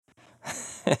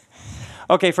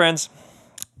Okay, friends,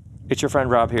 it's your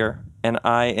friend Rob here, and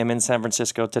I am in San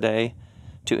Francisco today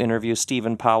to interview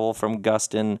Stephen Powell from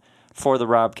Gustin for the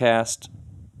Robcast.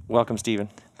 Welcome, Stephen.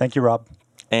 Thank you, Rob.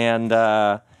 And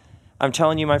I'm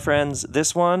telling you, my friends,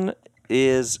 this one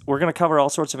is, we're going to cover all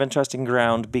sorts of interesting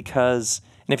ground because,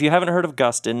 and if you haven't heard of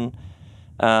Gustin,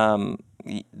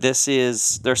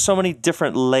 there's so many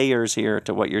different layers here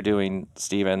to what you're doing,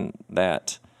 Stephen,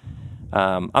 that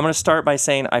I'm going to start by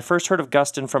saying I first heard of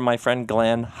Gustin from my friend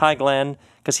Glenn. Hi, Glenn,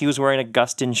 because he was wearing a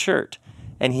Gustin shirt.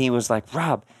 And he was like,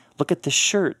 Rob, look at this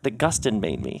shirt that Gustin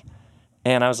made me.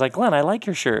 And I was like, Glenn, I like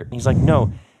your shirt. And he's like,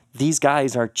 no, these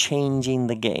guys are changing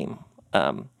the game.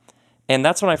 And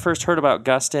that's when I first heard about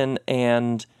Gustin.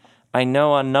 And I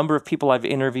know a number of people I've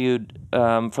interviewed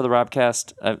for the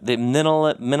Robcast, the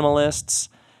Minimalists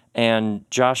and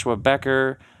Joshua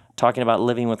Becker, talking about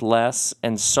living with less,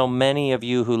 and so many of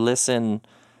you who listen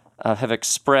have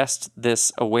expressed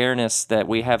this awareness that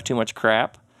we have too much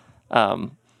crap, and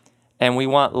we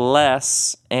want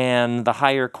less, and the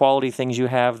higher quality things you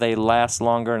have, they last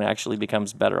longer and actually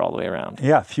becomes better all the way around.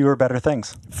 Yeah, fewer, better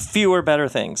things. Fewer, better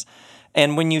things.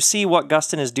 And when you see what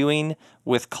Gustin is doing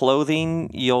with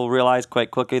clothing, you'll realize quite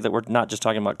quickly that we're not just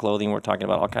talking about clothing, we're talking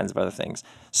about all kinds of other things.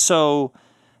 So,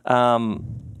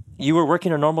 you were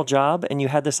working a normal job and you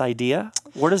had this idea.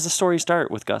 Where does the story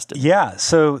start with Gustin? Yeah,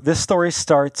 so this story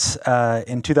starts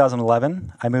in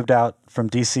 2011. I moved out from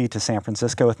D.C. to San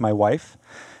Francisco with my wife.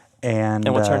 And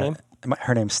what's her name?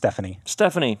 Her name's Stephanie.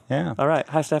 Stephanie. Yeah. All right.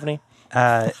 Hi, Stephanie.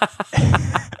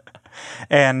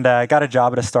 And got a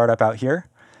job at a startup out here.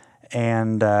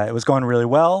 And it was going really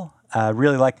well.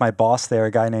 Really liked my boss there,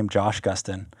 a guy named Josh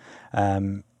Gustin.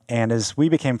 And as we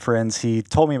became friends, he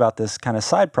told me about this kind of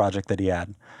side project that he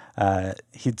had.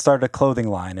 He'd started a clothing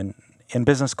line, and in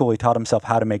business school, he taught himself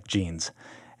how to make jeans.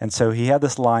 And so he had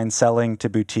this line selling to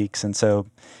boutiques. And so,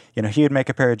 he would make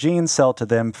a pair of jeans, sell it to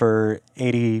them for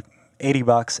 $80,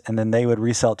 and then they would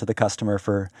resell it to the customer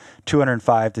for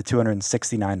 $205 to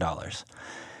 $269.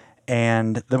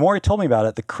 And the more he told me about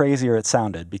it, the crazier it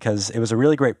sounded, because it was a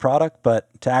really great product, but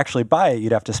to actually buy it,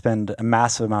 you'd have to spend a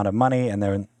massive amount of money, and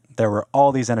there were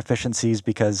all these inefficiencies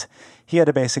because he had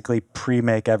to basically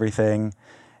pre-make everything.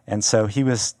 And so he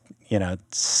was,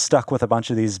 stuck with a bunch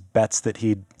of these bets that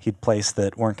he'd placed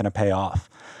that weren't going to pay off.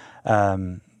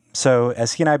 So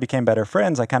as he and I became better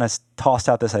friends, I kind of tossed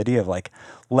out this idea of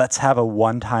let's have a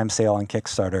one-time sale on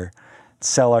Kickstarter,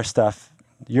 sell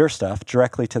your stuff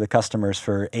directly to the customers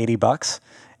for $80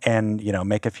 and,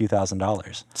 make a few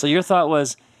 $1,000s. So your thought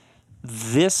was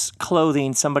this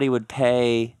clothing somebody would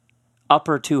pay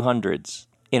upper 200s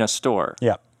in a store.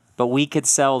 Yeah. But we could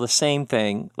sell the same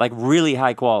thing, like really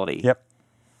high quality. Yep.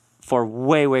 For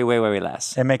way, way, way, way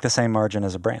less. And make the same margin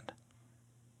as a brand.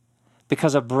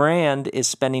 Because a brand is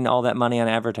spending all that money on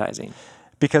advertising.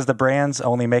 Because the brand's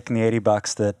only making the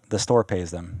 $80 that the store pays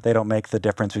them. They don't make the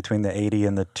difference between the 80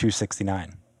 and the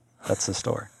 269. That's the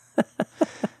store.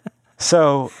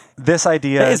 So this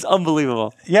idea... That is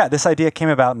unbelievable. Yeah, this idea came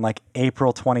about in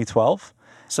April 2012.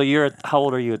 So how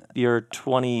old are you? You're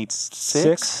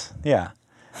 26? Yeah.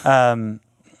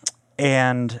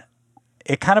 And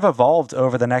it kind of evolved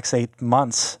over the next 8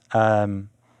 months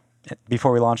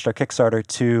before we launched our Kickstarter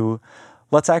to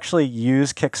let's actually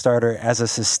use Kickstarter as a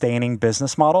sustaining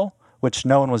business model, which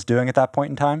no one was doing at that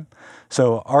point in time.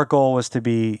 So our goal was to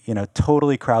be,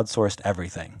 totally crowdsourced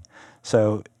everything.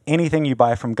 So anything you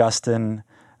buy from Gustin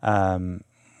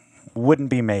wouldn't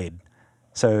be made.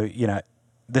 So,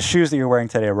 the shoes that you're wearing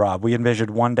today, Rob, we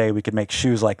envisioned one day we could make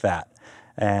shoes like that.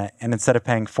 And instead of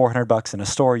paying $400 in a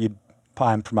store, you'd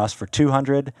buy them from us for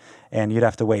 $200, and you'd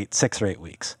have to wait 6 or 8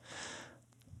 weeks.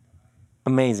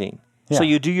 Amazing. Yeah. So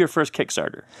you do your first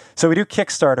Kickstarter. So we do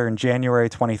Kickstarter in January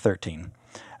 2013.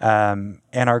 And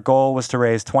our goal was to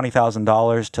raise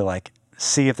 $20,000 to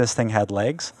see if this thing had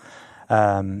legs.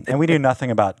 And we knew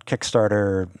nothing about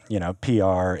Kickstarter,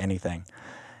 PR, anything.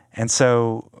 And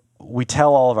so we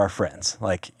tell all of our friends,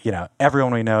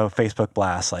 everyone we know, Facebook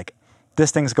blasts, this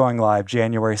thing's going live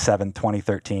January 7th,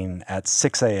 2013 at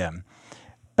 6 a.m.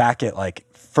 back at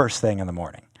first thing in the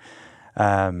morning.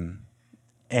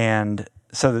 And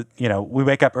so, we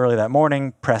wake up early that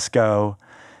morning, press go.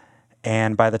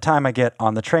 And by the time I get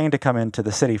on the train to come into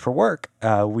the city for work,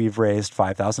 we've raised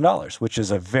 $5,000, which is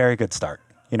a very good start.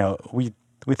 We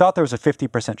thought there was a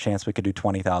 50% chance we could do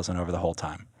 20,000 over the whole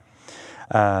time.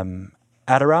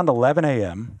 At around 11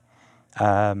 a.m.,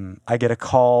 I get a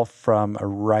call from a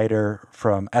writer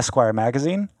from Esquire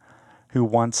magazine who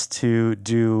wants to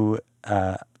do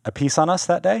a piece on us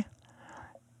that day.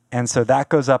 And so that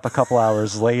goes up a couple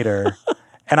hours later.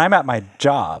 And I'm at my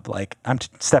job. I'm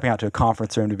stepping out to a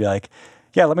conference room to be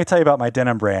Yeah, let me tell you about my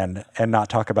denim brand and not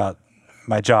talk about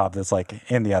my job that's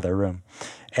like in the other room.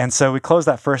 And so we closed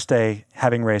that first day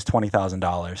having raised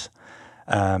 $20,000.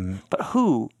 But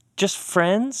who? Just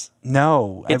friends?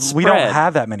 No, It's we don't spread.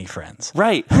 have that many friends.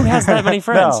 Right. Who has that many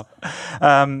friends?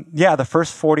 No. Yeah, the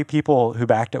first 40 people who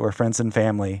backed it were friends and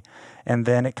family. And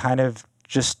then it kind of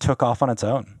just took off on its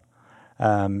own.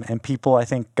 And people, I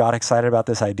think, got excited about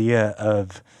this idea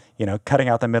of, cutting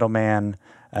out the middleman,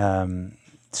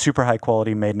 super high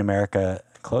quality, made in America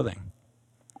clothing.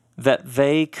 That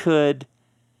they could,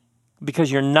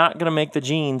 because you're not going to make the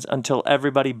jeans until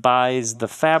everybody buys the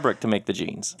fabric to make the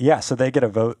jeans. Yeah, so they get a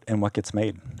vote in what gets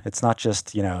made. It's not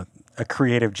just, a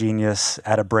creative genius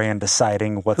at a brand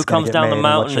deciding what's Who going to comes get down made the and what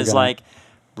mountain you're is gonna- like,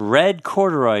 red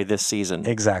corduroy this season.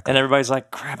 Exactly. And everybody's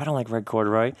like, crap, I don't like red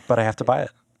corduroy. But I have to buy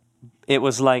it. It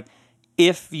was like,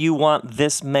 if you want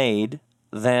this made,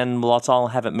 then let's all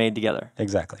have it made together.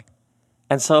 Exactly.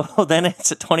 And so then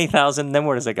it's at 20,000. Then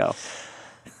where does it go?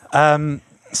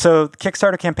 So the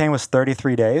Kickstarter campaign was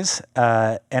 33 days,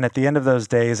 and at the end of those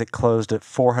days, it closed at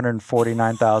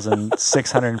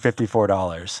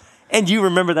 $449,654. And you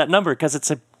remember that number because it's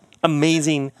an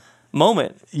amazing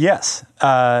moment. Yes.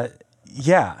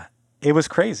 Yeah. It was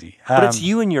crazy. But it's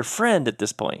you and your friend at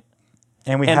this point.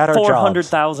 And we And had our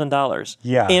jobs. $400,000.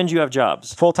 Yeah. And you have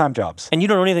jobs. Full-time jobs. And you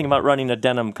don't know anything about running a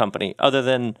denim company other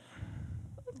than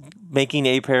making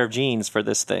a pair of jeans for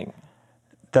this thing.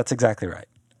 That's exactly right.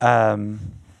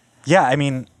 Yeah, I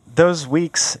mean, those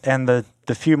weeks and the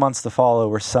few months to follow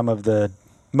were some of the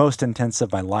most intense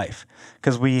of my life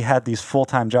because we had these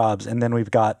full-time jobs, and then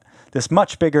we've got this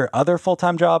much bigger other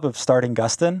full-time job of starting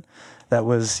Gustin that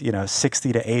was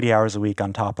 60 to 80 hours a week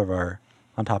on top of our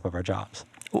jobs.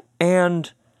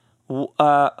 And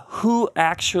who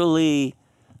actually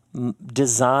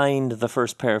designed the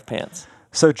first pair of pants?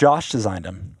 So Josh designed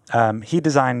them. He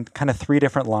designed kind of 3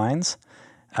 different lines.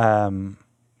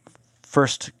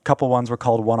 First couple ones were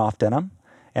called one-off denim.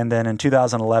 And then in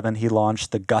 2011, he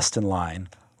launched the Gustin line,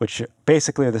 which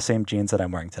basically are the same jeans that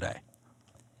I'm wearing today.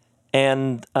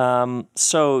 And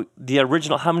so the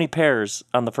original, how many pairs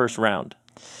on the first round?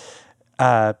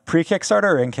 Pre-Kickstarter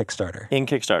or in Kickstarter? In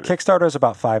Kickstarter. Kickstarter is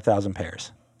about 5,000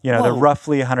 pairs. They're Whoa.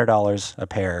 roughly $100 a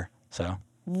pair. So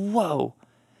Whoa.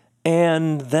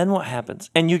 And then what happens?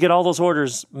 And you get all those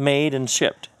orders made and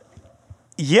shipped.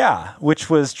 yeah, which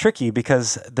was tricky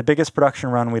because the biggest production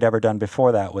run we'd ever done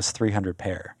before that was 300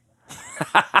 pair.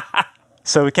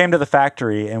 So we came to the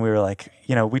factory and we were like,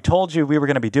 we told you we were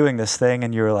going to be doing this thing,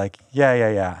 and you were like,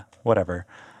 yeah, whatever.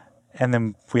 And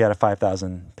then we had a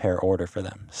 5,000 pair order for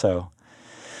them. So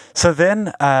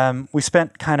then we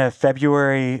spent kind of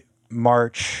February,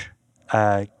 March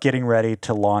getting ready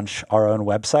to launch our own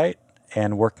website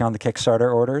and working on the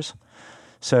Kickstarter orders.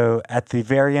 So at the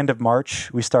very end of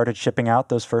March, we started shipping out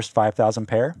those first 5,000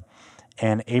 pair.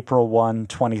 And April 1,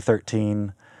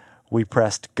 2013, we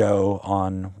pressed go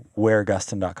on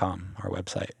weargustin.com, our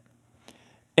website.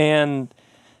 And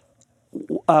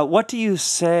what do you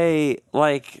say?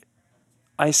 Like,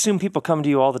 I assume people come to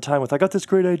you all the time with, I got this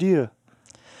great idea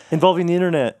involving the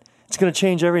internet. It's going to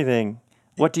change everything.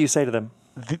 What do you say to them?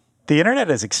 The internet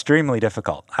is extremely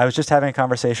difficult. I was just having a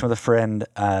conversation with a friend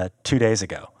 2 days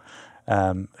ago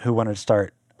who wanted to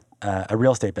start a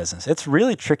real estate business. It's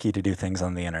really tricky to do things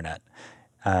on the internet.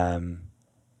 That's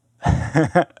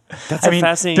a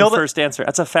fascinating first answer.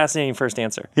 That's a fascinating first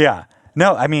answer. Yeah.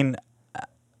 No, I mean,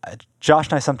 Josh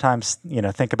and I sometimes,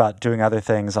 think about doing other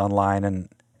things online,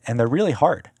 and they're really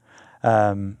hard.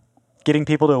 Getting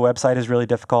people to a website is really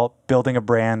difficult. Building a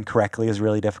brand correctly is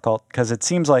really difficult because it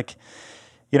seems like,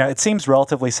 it seems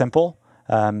relatively simple.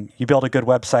 You build a good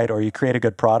website or you create a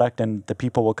good product and the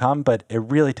people will come, but it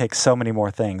really takes so many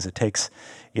more things. It takes,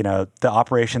 the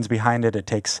operations behind it. It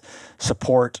takes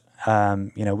support.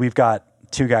 We've got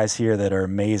 2 guys here that are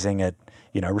amazing at,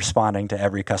 responding to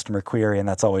every customer query, and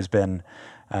that's always been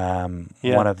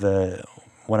one of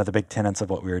the big tenets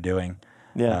of what we were doing.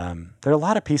 Yeah. There are a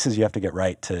lot of pieces you have to get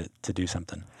right to do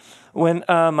something. When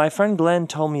my friend Glenn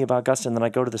told me about Gustin, then I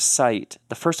go to the site.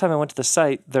 The first time I went to the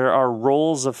site, there are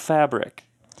rolls of fabric.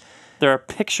 There are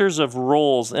pictures of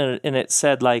rolls, and it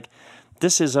said, like,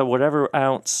 this is a whatever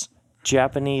ounce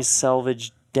Japanese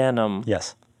selvage denim.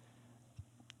 Yes.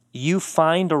 You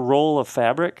find a roll of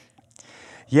fabric?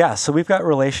 Yeah, so we've got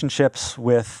relationships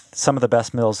with some of the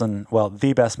best mills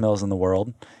the best mills in the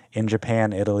world, in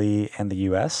Japan, Italy, and the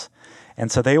U.S.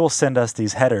 And so they will send us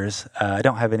these headers. I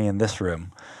don't have any in this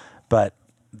room, but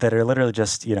that are literally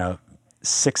just,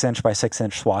 6-inch by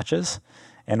 6-inch swatches.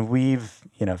 And we've,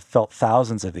 felt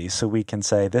thousands of these. So we can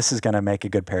say, this is going to make a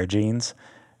good pair of jeans,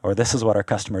 or this is what our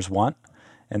customers want.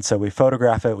 And so we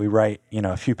photograph it, we write,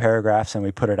 a few paragraphs, and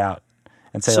we put it out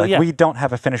and say, So, yeah. we don't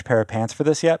have a finished pair of pants for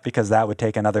this yet because that would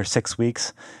take another 6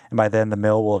 weeks. And by then the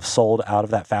mill will have sold out of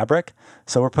that fabric.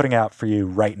 So we're putting it out for you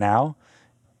right now.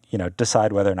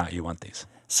 Decide whether or not you want these.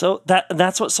 So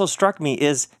that's what so struck me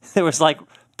is there was like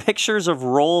pictures of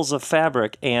rolls of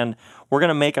fabric, and we're going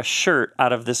to make a shirt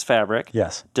out of this fabric.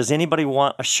 Yes. Does anybody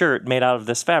want a shirt made out of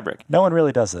this fabric? No one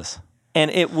really does this.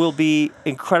 And it will be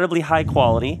incredibly high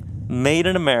quality, made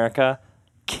in America,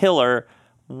 killer,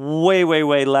 way, way,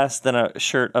 way less than a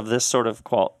shirt of this sort of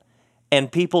quality.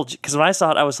 And people, because when I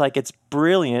saw it, I was like, it's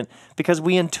brilliant, because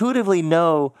we intuitively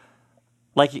know,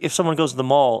 like if someone goes to the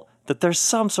mall, that there's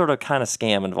some sort of kind of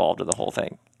scam involved in the whole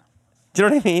thing. Do you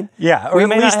know what I mean? Yeah, or we at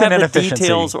may least not an have the inefficiency.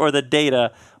 details or the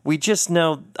data. We just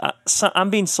know I'm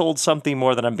being sold something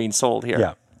more than I'm being sold here.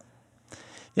 Yeah.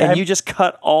 And you just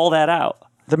cut all that out.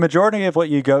 The majority of what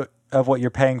you're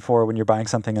paying for when you're buying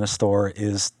something in a store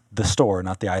is the store,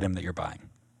 not the item that you're buying.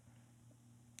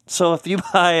 So if you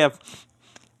buy a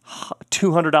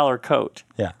 $200 coat,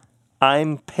 Yeah.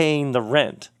 I'm paying the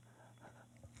rent.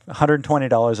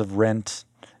 $120 of rent,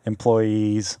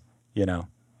 employees,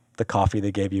 the coffee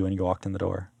they gave you when you walked in the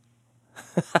door.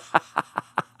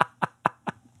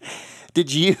 Did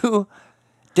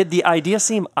the idea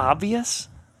seem obvious?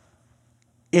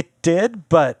 It did,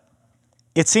 but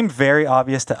it seemed very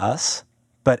obvious to us.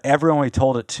 But everyone we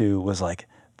told it to was like,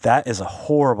 that is a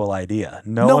horrible idea.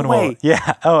 No one way. will.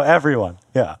 Yeah. Oh, everyone.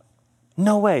 Yeah.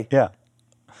 No way. Yeah.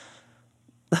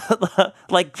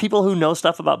 Like people who know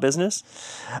stuff about business?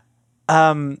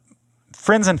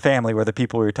 Friends and family were the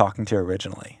people we were talking to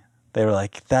originally. They were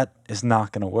like, that is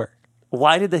not going to work.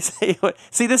 Why did they say it?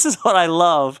 See, this is what I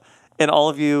love, and all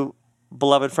of you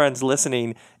beloved friends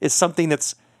listening, is something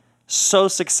that's so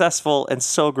successful and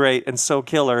so great and so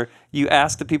killer. You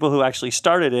ask the people who actually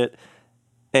started it,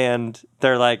 and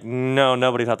they're like, no,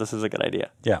 nobody thought this was a good idea.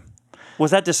 Yeah.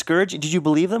 Was that discouraging? Did you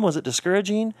believe them? Was it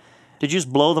discouraging? Did you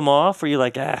just blow them off? Or you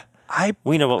like,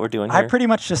 we know what we're doing here? I pretty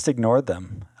much just ignored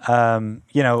them. I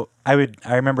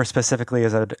remember specifically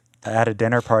as at a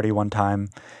dinner party one time,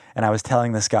 and I was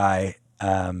telling this guy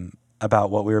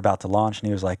about what we were about to launch, and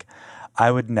he was like,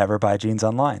 I would never buy jeans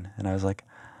online. And I was like,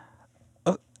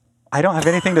 oh, I don't have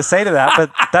anything to say to that,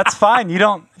 but that's fine. You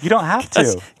don't have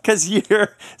to. Because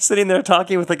you're sitting there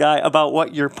talking with a guy about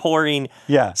what you're pouring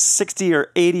 60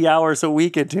 or 80 hours a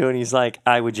week into, and he's like,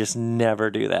 I would just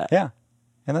never do that. Yeah.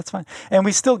 And that's fine. And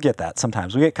we still get that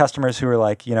sometimes. We get customers who are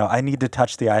like, I need to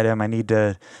touch the item. I need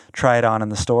to try it on in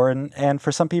the store. And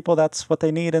for some people, that's what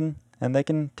they need, and they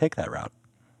can take that route.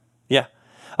 Yeah.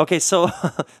 Okay, so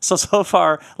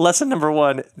far, lesson number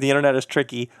 1, the internet is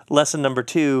tricky. Lesson number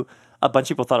 2, a bunch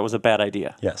of people thought it was a bad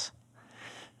idea. Yes.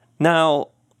 Now,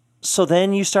 so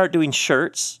then you start doing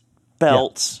shirts,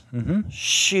 belts,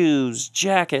 shoes,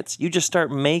 jackets. You just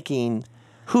start making.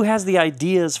 Who has the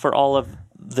ideas for all of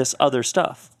this other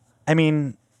stuff? I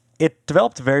mean, it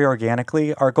developed very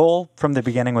organically. Our goal from the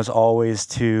beginning was always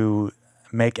to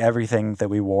make everything that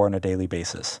we wore on a daily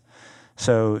basis.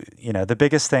 So, the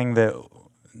biggest thing, the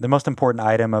most important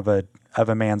item of a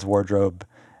man's wardrobe,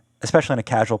 especially in a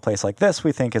casual place like this,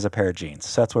 we think is a pair of jeans.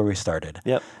 So that's where we started.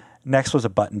 Yep. Next was a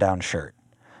button-down shirt.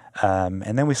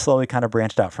 And then we slowly kind of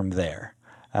branched out from there.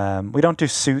 We don't do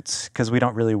suits because we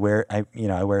don't really wear, I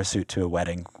wear a suit to a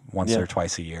wedding once or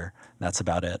twice a year. That's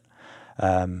about it.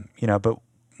 But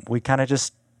we kind of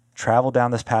just travel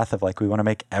down this path of like, we want to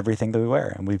make everything that we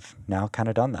wear. And we've now kind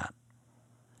of done that.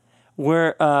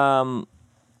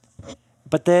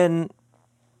 But then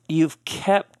you've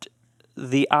kept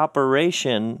the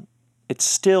operation, it's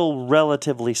still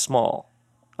relatively small.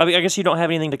 I mean, I guess you don't have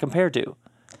anything to compare to.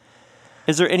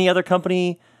 Is there any other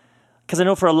company? Because I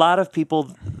know for a lot of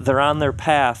people, they're on their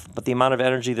path, but the amount of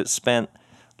energy that's spent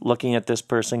looking at this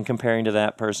person, comparing to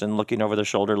that person, looking over their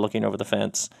shoulder, looking over the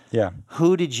fence. Yeah.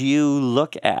 Who did you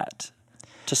look at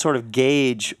to sort of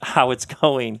gauge how it's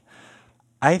going?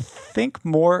 I think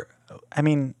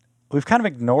we've kind of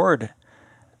ignored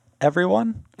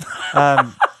everyone.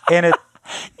 And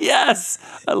Yes,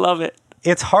 I love it.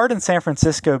 It's hard in San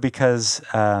Francisco because,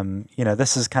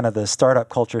 this is kind of the startup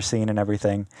culture scene and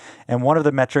everything. And one of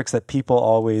the metrics that people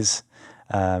always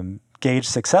gauge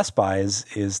success by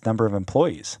is number of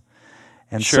employees.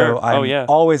 And Sure. so I'm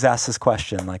always asked this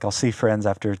question. Like I'll see friends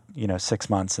after, 6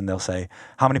 months and they'll say,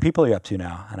 how many people are you up to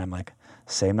now? And I'm like,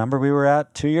 same number we were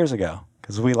at 2 years ago.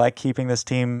 Because we like keeping this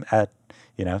team at,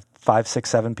 5, 6,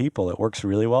 7 people. It works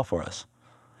really well for us.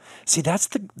 See, that's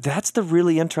the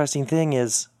really interesting thing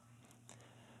is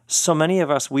so many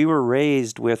of us, we were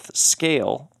raised with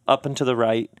scale up and to the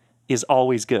right is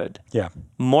always good. Yeah.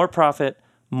 More profit,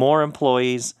 more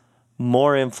employees,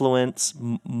 more influence,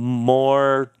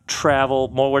 more travel,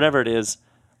 more whatever it is,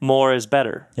 more is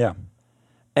better. Yeah.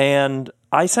 And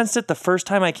I sensed it the first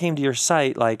time I came to your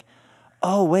site, like,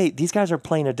 oh, wait, these guys are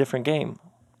playing a different game.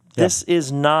 Yeah. This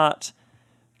is not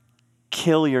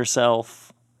kill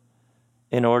yourself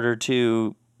in order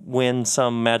to win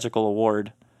some magical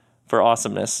award for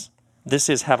awesomeness. This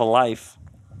is have a life,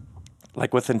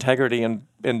 like with integrity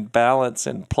and balance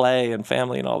and play and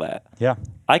family and all that. Yeah.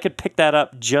 I could pick that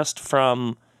up just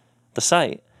from the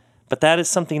site. But that is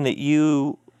something that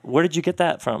where did you get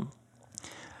that from?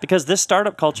 Because this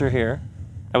startup culture here,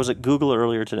 I was at Google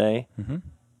earlier today,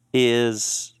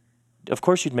 is, of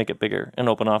course you'd make it bigger and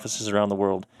open offices around the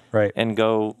world. Right. And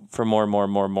go for more and more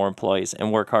and more and more employees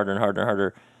and work harder and harder and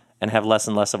harder and have less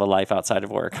and less of a life outside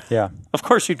of work. Yeah. Of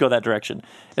course you'd go that direction.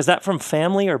 Is that from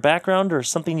family or background or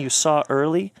something you saw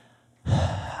early?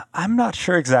 I'm not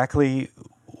sure exactly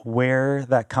where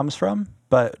that comes from,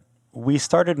 but we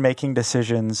started making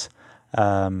decisions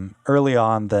early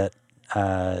on that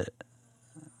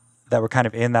were kind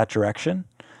of in that direction.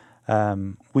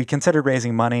 We considered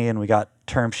raising money, and we got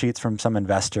term sheets from some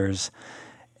investors.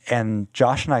 And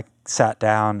Josh and I sat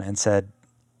down and said,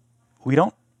 we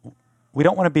don't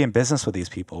want to be in business with these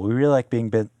people. We really like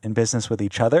being in business with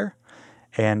each other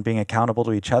and being accountable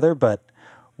to each other, but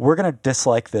we're going to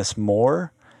dislike this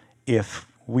more if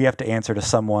we have to answer to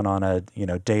someone on a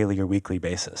daily or weekly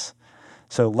basis.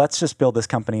 So let's just build this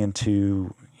company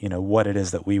into what it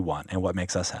is that we want and what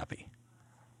makes us happy.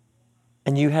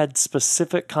 And you had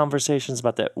specific conversations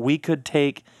about that. We could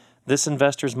take this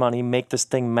investor's money, make this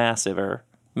thing massiver,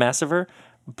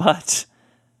 but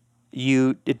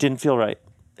it didn't feel right.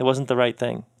 It wasn't the right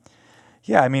thing.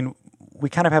 Yeah, I mean, we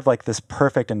kind of have like this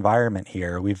perfect environment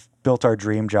here. We've built our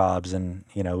dream jobs, and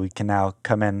we can now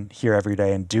come in here every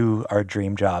day and do our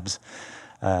dream jobs.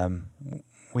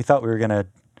 We thought we were going to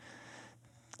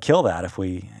kill that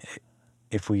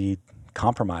if we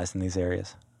compromised in these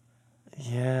areas.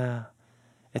 Yeah,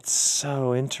 it's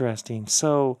so interesting.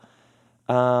 So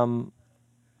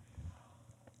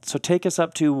take us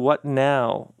up to what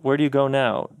now? Where do you go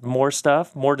now? More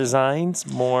stuff? More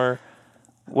designs? More?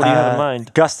 What do you have in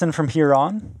mind? Gustin from here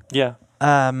on? Yeah.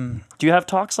 Do you have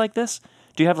talks like this?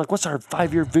 Do you have what's our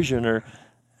 5-year vision? Or do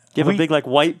you have a big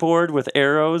whiteboard with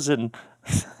arrows and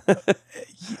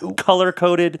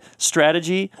color-coded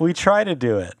strategy? We try to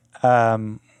do it.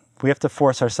 We have to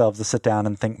force ourselves to sit down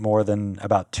and think more than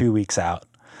about 2 weeks out.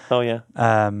 Oh, yeah.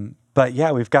 But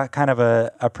yeah, we've got kind of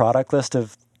a product list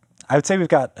of, I would say we've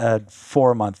got a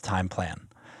 4-month time plan.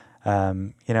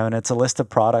 And it's a list of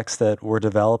products that we're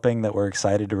developing that we're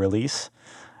excited to release.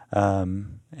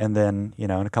 And then,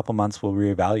 in a couple months, we'll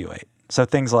reevaluate. So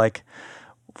things like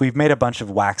we've made a bunch of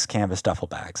wax canvas duffel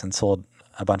bags and sold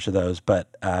a bunch of those. But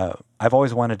I've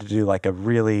always wanted to do like a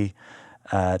really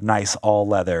nice all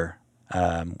leather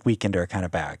weekender kind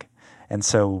of bag. And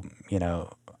so,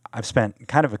 I've spent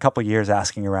kind of a couple years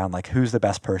asking around who's the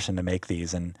best person to make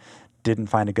these, and didn't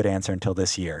find a good answer until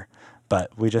this year.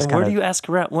 But we just where do you ask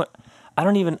around? What I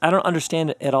don't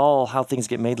understand at all how things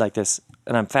get made like this,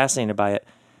 and I'm fascinated by it.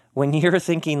 When you're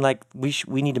thinking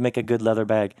we need to make a good leather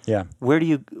bag, yeah,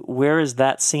 where is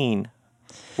that scene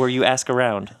where you ask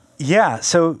around? Yeah,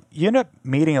 so you end up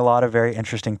meeting a lot of very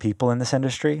interesting people in this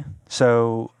industry.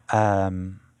 So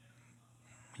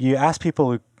you ask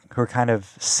people who are kind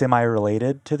of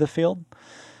semi-related to the field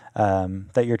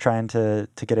that you're trying to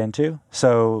get into.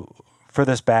 So for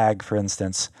this bag, for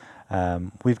instance,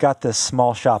 we've got this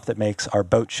small shop that makes our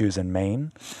boat shoes in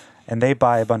Maine, and they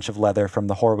buy a bunch of leather from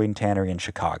the Horween Tannery in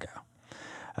Chicago.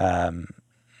 And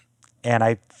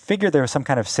I figured there was some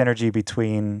kind of synergy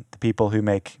between the people who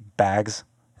make bags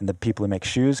and the people who make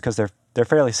shoes, because they're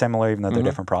fairly similar, even though they're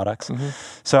different products. Mm-hmm.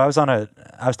 So I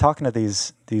was talking to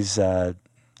these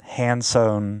hand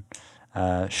sewn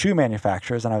shoe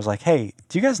manufacturers, and I was like, hey,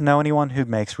 do you guys know anyone who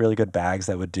makes really good bags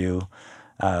that would do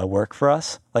work for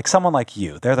us? Like someone like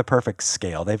you. They're the perfect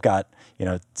scale. They've got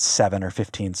 7 or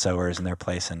 15 sewers in their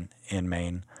place in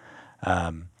Maine.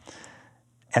 And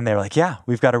they were like, yeah,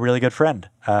 we've got a really good friend.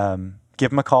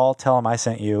 Give him a call, tell him I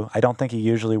sent you. I don't think he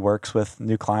usually works with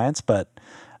new clients, but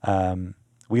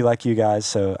we like you guys,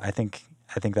 so I think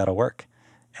that'll work.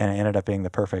 And it ended up being the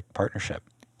perfect partnership.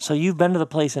 So you've been to the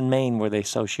place in Maine where they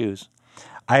sew shoes?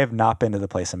 I have not been to the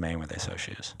place in Maine where they sew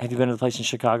shoes. Have you been to the place in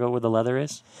Chicago where the leather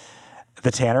is? The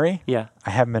tannery? Yeah.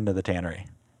 I haven't been to the tannery.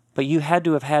 But you had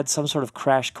to have had some sort of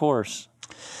crash course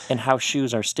in how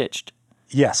shoes are stitched.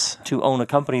 Yes. To own a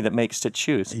company that makes stitched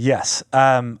shoes. Yes.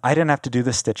 I didn't have to do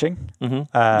the stitching.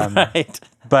 Mm-hmm. Right.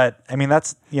 But I mean,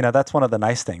 that's one of the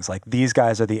nice things. Like, these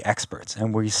guys are the experts,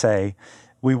 and we say,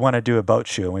 we want to do a boat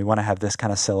shoe and we want to have this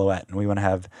kind of silhouette and we want to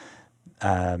have,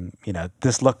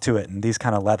 this look to it and these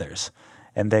kind of leathers.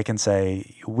 And they can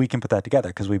say, we can put that together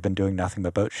because we've been doing nothing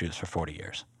but boat shoes for 40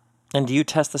 years. And do you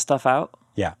test the stuff out?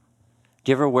 Yeah.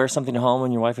 Do you ever wear something at home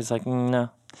and your wife is like, no,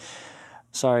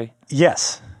 sorry?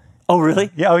 Yes. Oh,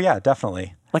 really? Yeah. Oh, yeah,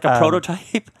 definitely. Like a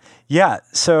prototype? Yeah.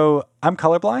 So I'm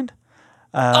colorblind.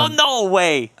 Oh, no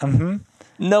way. Mm-hmm.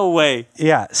 No way.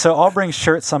 Yeah. So I'll bring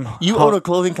shirts. You own a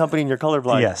clothing company and you're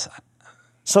colorblind? Yes.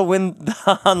 So when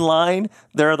online,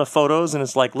 there are the photos and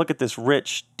it's like, look at this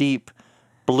rich, deep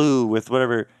blue with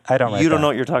whatever. I don't write You don't that. know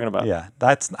what you're talking about. Yeah.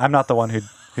 I'm not the one who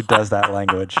does that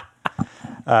language.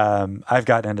 I've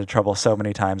gotten into trouble so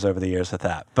many times over the years with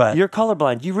that. But you're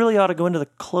colorblind. You really ought to go into the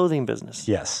clothing business.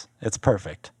 Yes. It's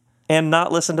perfect. And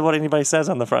not listen to what anybody says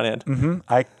on the front end. Mm-hmm.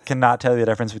 I cannot tell you the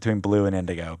difference between blue and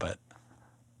indigo, but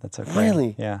that's okay.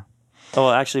 Really? Yeah. Oh,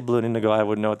 well, actually, blue and indigo, I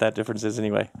wouldn't know what that difference is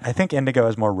anyway. I think indigo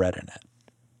has more red in it.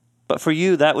 But for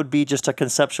you, that would be just a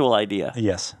conceptual idea.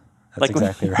 Yes. That's like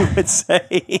exactly you right. would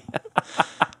say.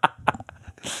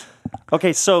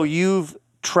 Okay, so you've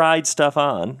tried stuff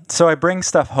on. So I bring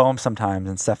stuff home sometimes,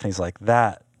 and Stephanie's like,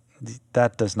 that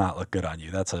does not look good on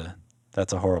you. That's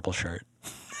a horrible shirt.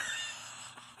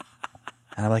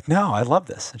 And I'm like, no, I love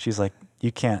this. And she's like,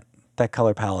 you can't, that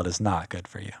color palette is not good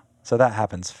for you. So that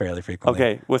happens fairly frequently.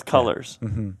 Okay, with colors. Yeah.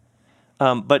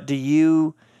 Mm-hmm. But do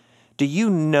you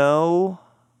know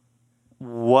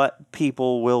what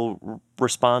people will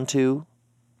respond to?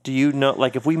 Do you know,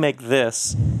 like, if we make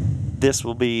this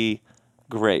will be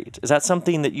great? Is that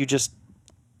something that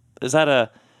is that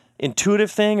a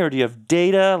intuitive thing, or do you have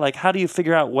data? Like, how do you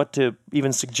figure out what to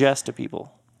even suggest to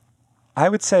people? I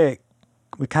would say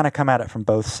we kind of come at it from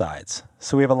both sides.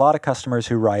 So we have a lot of customers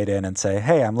who write in and say,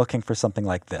 hey, I'm looking for something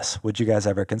like this. Would you guys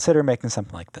ever consider making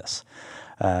something like this?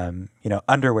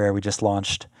 Underwear we just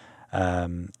launched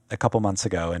a couple months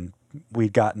ago, and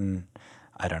we'd gotten,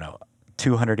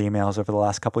 200 emails over the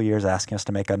last couple of years asking us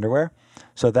to make underwear.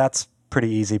 So that's pretty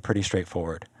easy, pretty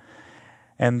straightforward.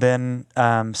 And then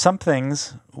some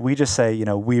things we just say,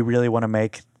 we really want to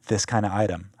make this kind of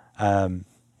item.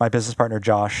 My business partner,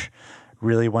 Josh,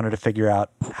 really wanted to figure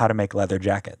out how to make leather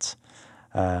jackets.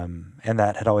 And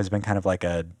that had always been kind of like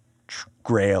a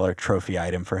grail or trophy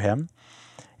item for him.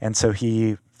 And so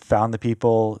he found the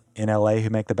people in LA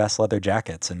who make the best leather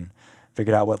jackets and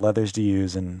figured out what leathers to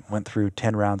use and went through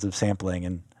 10 rounds of sampling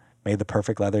and made the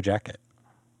perfect leather jacket.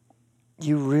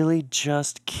 You really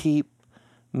just keep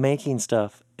making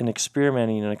stuff and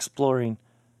experimenting and exploring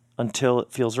until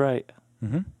it feels right.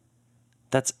 Mm-hmm.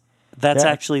 That's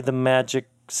actually the magic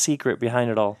secret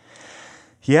behind it all.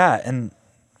 Yeah, and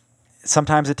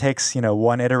sometimes it takes,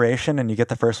 one iteration and you get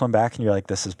the first one back and you're like,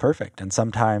 this is perfect. And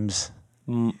sometimes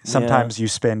you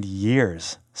spend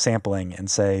years sampling and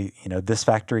say, this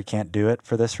factory can't do it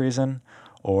for this reason,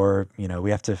 or,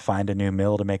 we have to find a new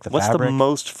mill to make the fabric. What's the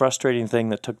most frustrating thing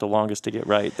that took the longest to get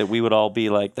right, that we would all be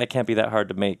like, that can't be that hard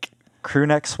to make? Crew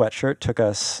neck sweatshirt took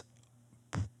us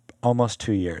almost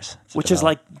 2 years. Which is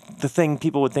like the thing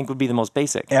people would think would be the most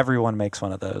basic. Everyone makes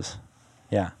one of those.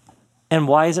 Yeah. And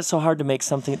why is it so hard to make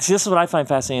something? See, this is what I find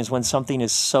fascinating, is when something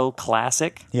is so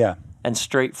classic and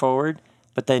straightforward,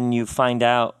 but then you find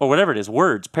out, or whatever it is,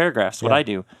 words, paragraphs, what I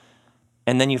do,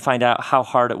 and then you find out how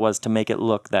hard it was to make it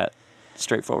look that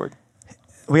straightforward.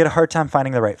 We had a hard time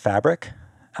finding the right fabric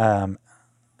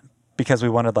because we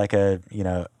wanted like a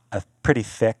pretty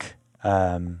thick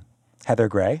heather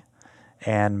gray,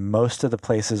 and most of the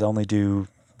places only do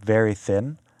very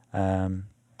thin,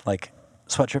 like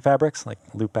sweatshirt fabrics, like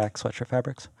loop back sweatshirt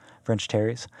fabrics, French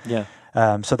terries. Yeah.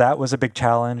 So that was a big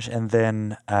challenge. And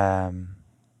then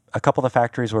a couple of the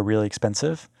factories were really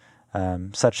expensive,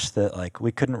 such that like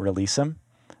we couldn't release them.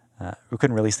 We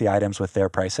couldn't release the items with their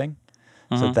pricing.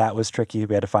 Mm-hmm. So that was tricky.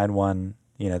 We had to find one,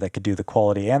 that could do the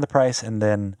quality and the price. And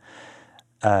then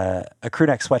a crew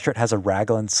neck sweatshirt has a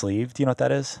raglan sleeve. Do you know what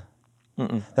that is?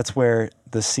 Mm-mm. That's where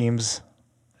the seams...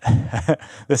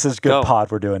 This is good pod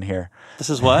we're doing here.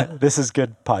 This is what? This is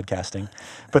good podcasting.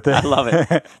 But I love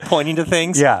it. Pointing to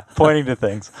things? Yeah, pointing to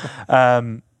things.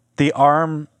 The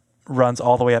arm runs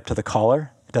all the way up to the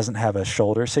collar. It doesn't have a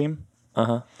shoulder seam.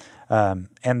 Uh-huh.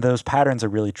 And those patterns are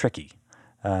really tricky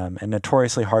and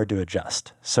notoriously hard to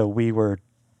adjust. So we were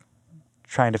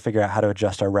trying to figure out how to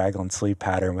adjust our raglan sleeve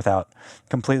pattern without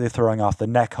completely throwing off the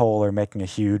neck hole or making a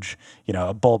huge,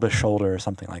 a bulbous shoulder or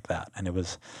something like that. And it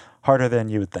was harder than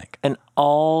you would think. And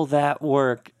all that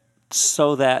work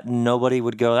so that nobody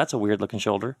would go, that's a weird looking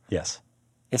shoulder. Yes.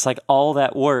 It's like all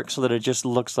that work so that it just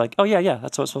looks like, oh yeah,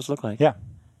 that's what it's supposed to look like. Yeah.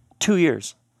 2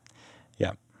 years.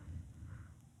 Yeah.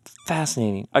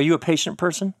 Fascinating. Are you a patient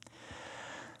person?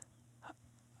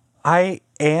 I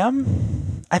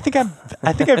am. I think I'm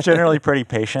generally pretty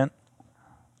patient.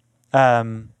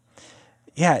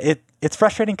 Yeah, it's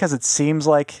frustrating because it seems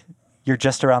like you're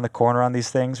just around the corner on these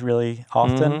things really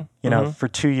often. For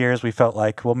 2 years we felt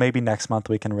like, well, maybe next month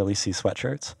we can really see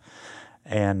sweatshirts,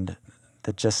 and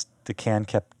the can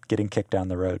kept getting kicked down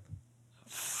the road.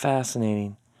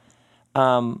 Fascinating.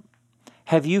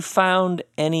 Have you found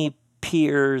any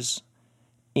peers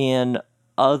in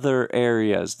other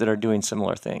areas that are doing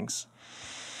similar things?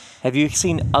 Have you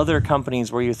seen other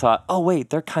companies where you thought, oh, wait,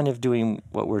 they're kind of doing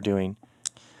what we're doing?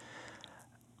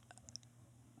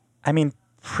 I mean,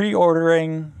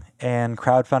 pre-ordering and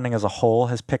crowdfunding as a whole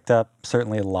has picked up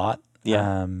certainly a lot.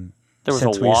 Yeah. There was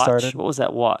since a we watch. started. What was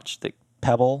that watch? The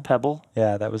Pebble. Pebble?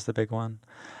 Yeah, that was the big one.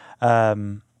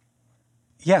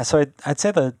 Yeah, so I'd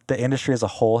say the industry as a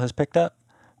whole has picked up,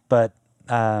 but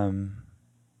I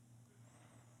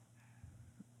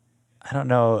don't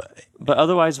know. But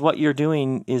otherwise, what you're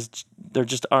doing is there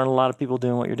just aren't a lot of people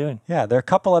doing what you're doing. Yeah, there are a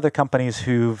couple other companies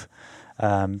who've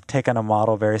taken a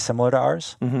model very similar to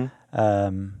ours,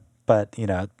 but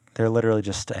there are literally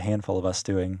just a handful of us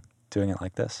doing it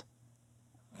like this.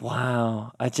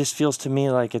 Wow, it just feels to me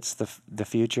like it's the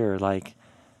future. Like,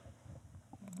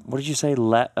 what did you say?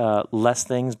 Less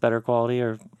things, better quality,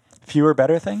 or fewer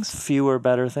better things? Fewer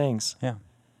better things. Yeah.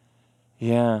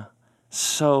 Yeah.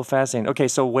 So fascinating. Okay,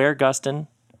 so weargustin.com.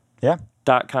 Yeah.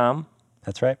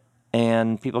 That's right.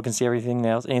 And people can see everything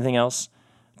else. Anything else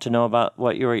to know about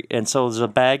what you're... And so there's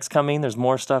bags coming. There's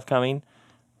more stuff coming.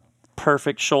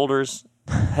 Perfect shoulders,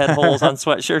 head holes on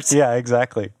sweatshirts. Yeah,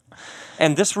 exactly.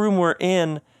 And this room we're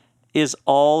in is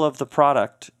all of the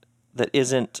product that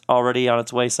isn't already on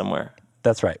its way somewhere.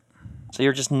 That's right. So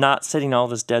you're just not sitting all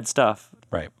this dead stuff.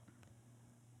 Right.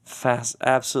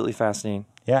 Absolutely fascinating.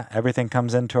 Yeah, everything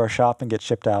comes into our shop and gets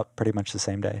shipped out pretty much the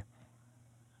same day.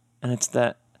 And it's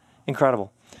that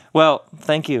incredible. Well,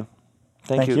 thank you.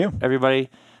 Thank you, everybody.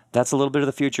 That's a little bit of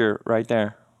the future right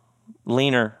there.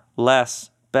 Leaner, less,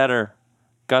 better.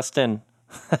 Gustin.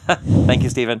 Thank you,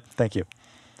 Stephen. Thank you.